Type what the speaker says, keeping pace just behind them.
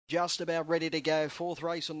just about ready to go. Fourth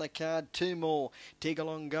race on the card, two more.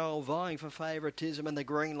 Tig-along goal vying for favouritism and the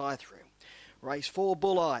green light through. Race 4,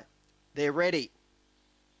 Bulli. They're ready.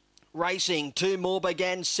 Racing, two more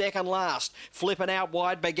began second last. Flipping out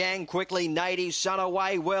wide began quickly. Native Son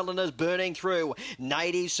away well and is burning through.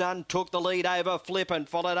 Native Son took the lead over Flippin',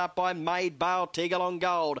 followed up by Made Bale, Tig-along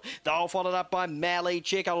Gold. They'll followed up by Mally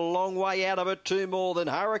Chick, a long way out of it, two more than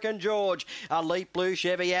Hurricane George. Elite Blue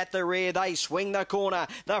Chevy at the rear. They swing the corner.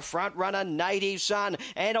 The front runner, Native Son,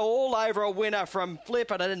 and all over a winner from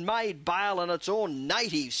Flippin' and Made Bale, and it's all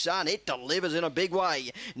Native Son. It delivers in a big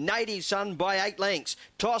way. Native Son by 8 lengths.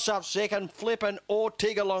 Toss up second, Flippin' or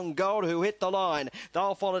Tig-along Gold, who hit the line.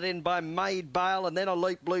 They'll followed in by Made Bale and then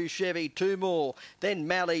Elite Blue Chevy, two more. Then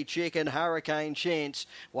Mally Chick and Hurricane Chance,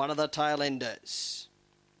 one of the tail enders.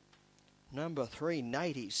 Number 3,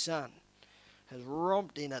 Native Son, has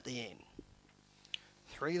romped in at the end.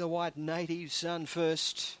 3 the white, Native Son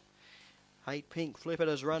first. 8 pink, Flippin'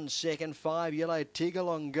 has run second. 5 yellow,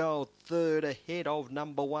 Tig-along Gold third, ahead of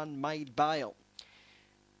number 1, Made Bale.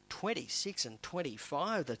 26 and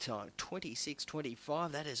 25 the time.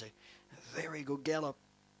 26-25. That is a very good gallop.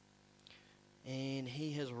 And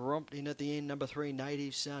he has romped in at the end. Number 3,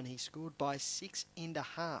 Native Son. He scored by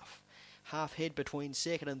 6.5. Half head between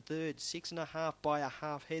second and third. 6.5 by a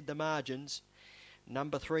half head the margins.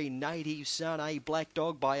 Number 3, Native Son, a black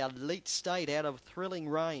dog by Elite State out of Thrilling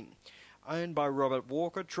Rain. Owned by Robert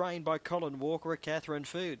Walker. Trained by Colin Walker at Catherine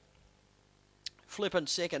Food. Flippin'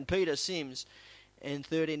 second, Peter Sims. And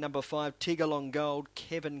third in number 5, Tig-along Gold,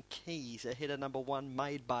 Kevin Keys, ahead of number 1,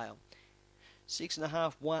 Made Bale.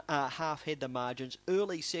 6.5 half head the margins.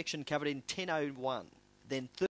 Early section covered in 10.01. Then